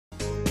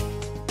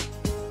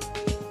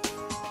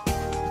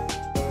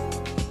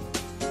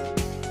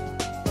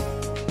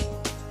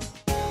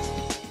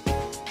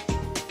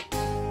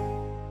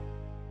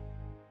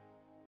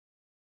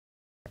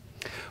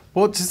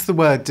What does the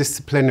word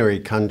disciplinary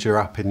conjure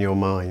up in your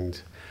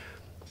mind?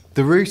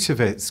 The root of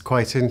it's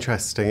quite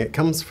interesting. It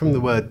comes from the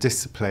word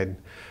discipline,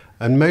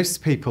 and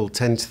most people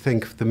tend to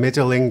think of the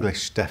Middle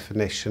English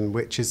definition,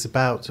 which is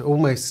about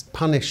almost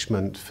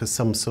punishment for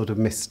some sort of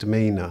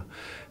misdemeanour,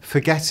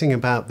 forgetting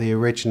about the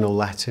original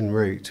Latin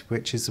root,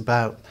 which is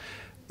about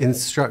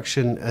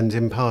instruction and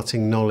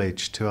imparting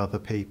knowledge to other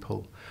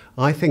people.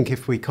 I think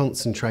if we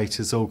concentrate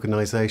as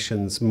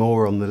organisations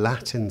more on the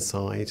Latin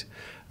side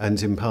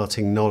and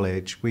imparting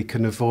knowledge, we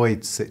can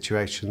avoid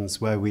situations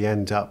where we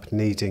end up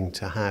needing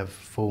to have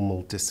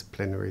formal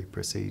disciplinary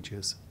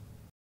procedures.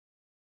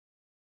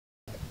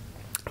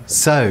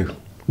 So,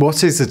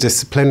 what is a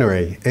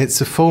disciplinary?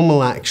 It's a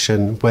formal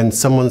action when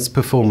someone's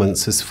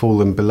performance has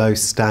fallen below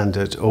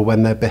standard or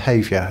when their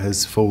behaviour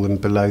has fallen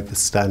below the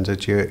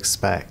standard you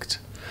expect.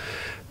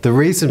 The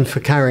reason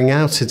for carrying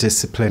out a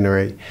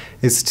disciplinary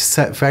is to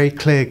set very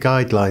clear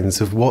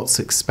guidelines of what's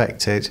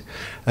expected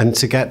and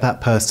to get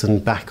that person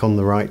back on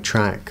the right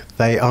track.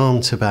 They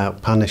aren't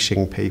about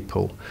punishing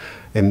people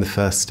in the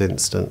first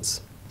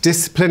instance.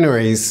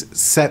 Disciplinaries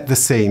set the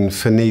scene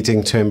for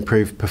needing to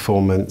improve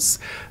performance.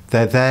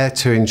 They're there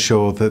to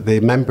ensure that the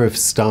member of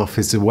staff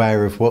is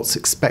aware of what's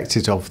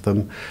expected of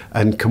them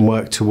and can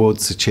work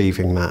towards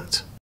achieving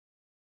that.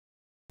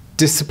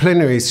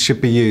 Disciplinaries should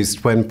be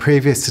used when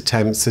previous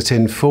attempts at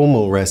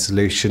informal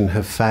resolution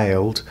have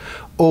failed,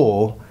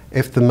 or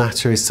if the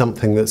matter is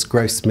something that's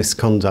gross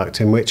misconduct,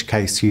 in which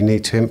case you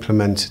need to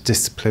implement a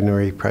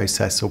disciplinary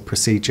process or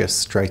procedure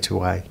straight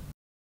away.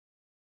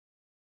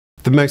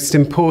 The most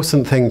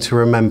important thing to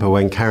remember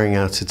when carrying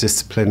out a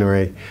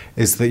disciplinary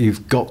is that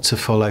you've got to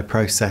follow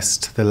process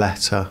to the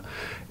letter.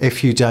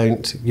 If you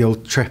don't, you'll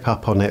trip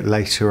up on it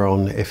later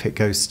on if it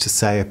goes to,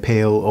 say,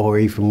 appeal, or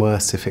even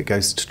worse, if it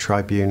goes to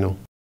tribunal.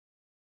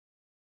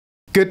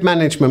 Good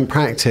management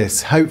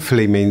practice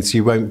hopefully means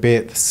you won't be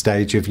at the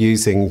stage of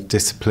using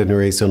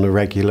disciplinaries on a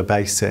regular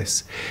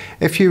basis.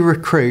 If you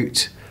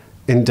recruit,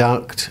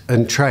 induct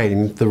and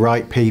train the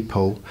right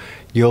people,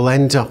 you'll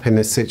end up in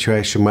a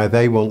situation where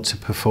they want to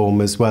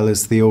perform as well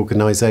as the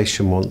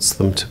organisation wants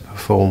them to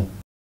perform.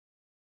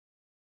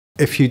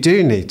 If you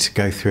do need to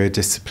go through a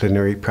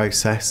disciplinary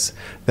process,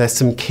 there's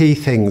some key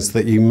things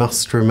that you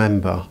must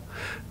remember.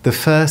 The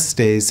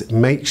first is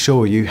make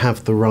sure you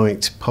have the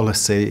right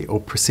policy or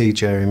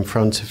procedure in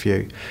front of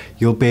you.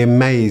 You'll be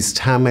amazed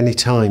how many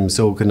times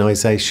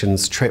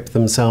organisations trip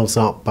themselves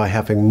up by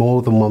having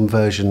more than one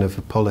version of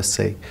a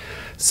policy,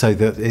 so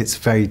that it's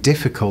very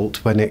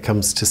difficult when it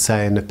comes to,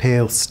 say, an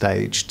appeal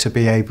stage to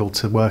be able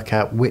to work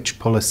out which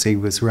policy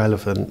was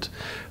relevant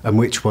and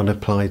which one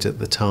applied at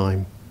the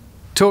time.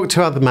 Talk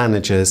to other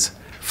managers.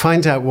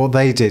 Find out what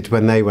they did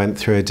when they went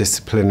through a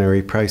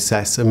disciplinary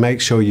process and make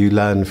sure you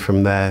learn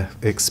from their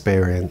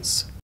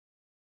experience.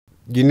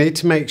 You need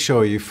to make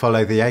sure you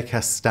follow the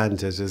ACAS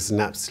standard as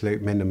an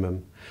absolute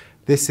minimum.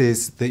 This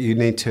is that you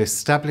need to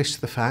establish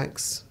the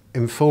facts,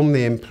 inform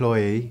the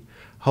employee,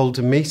 hold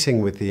a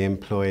meeting with the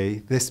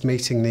employee. This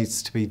meeting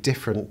needs to be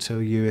different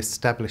to you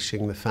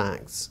establishing the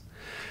facts.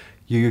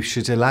 You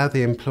should allow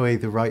the employee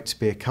the right to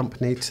be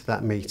accompanied to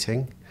that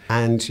meeting,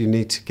 and you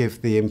need to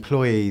give the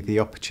employee the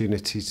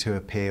opportunity to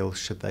appeal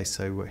should they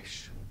so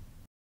wish.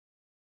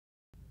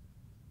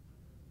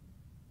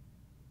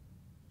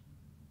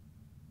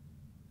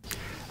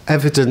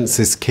 Evidence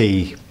is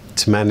key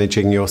to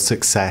managing your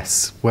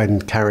success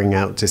when carrying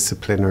out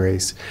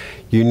disciplinaries.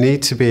 You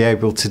need to be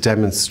able to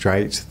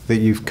demonstrate that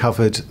you've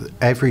covered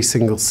every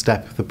single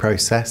step of the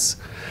process.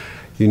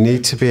 You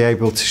need to be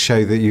able to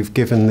show that you've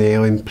given the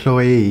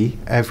employee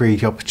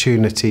every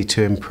opportunity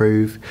to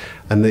improve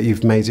and that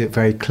you've made it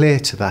very clear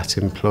to that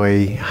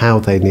employee how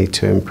they need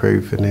to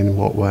improve and in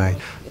what way.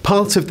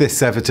 Part of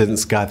this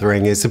evidence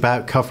gathering is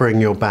about covering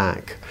your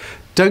back.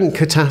 Don't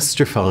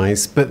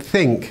catastrophise, but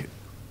think,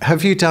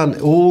 have you done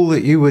all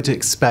that you would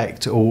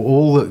expect or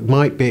all that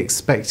might be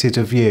expected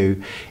of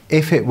you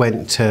if it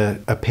went to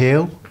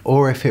appeal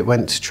or if it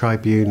went to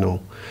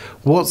tribunal?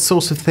 What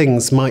sort of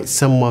things might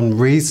someone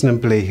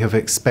reasonably have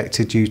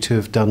expected you to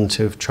have done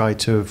to have tried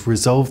to have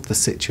resolved the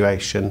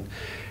situation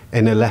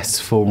in a less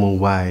formal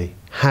way?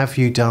 Have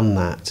you done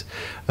that?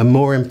 And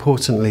more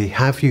importantly,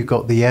 have you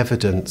got the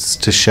evidence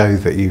to show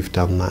that you've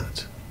done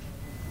that?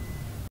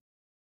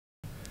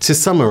 To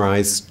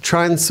summarise,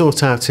 try and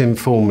sort out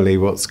informally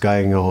what's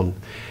going on.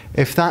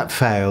 If that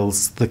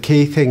fails, the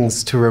key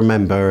things to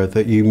remember are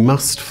that you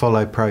must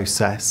follow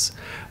process,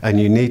 and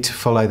you need to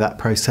follow that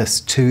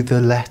process to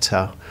the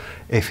letter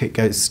if it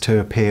goes to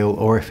appeal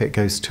or if it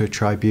goes to a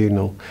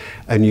tribunal.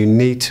 And you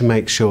need to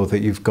make sure that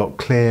you've got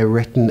clear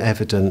written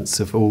evidence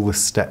of all the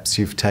steps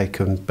you've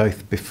taken,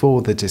 both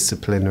before the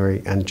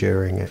disciplinary and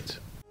during it.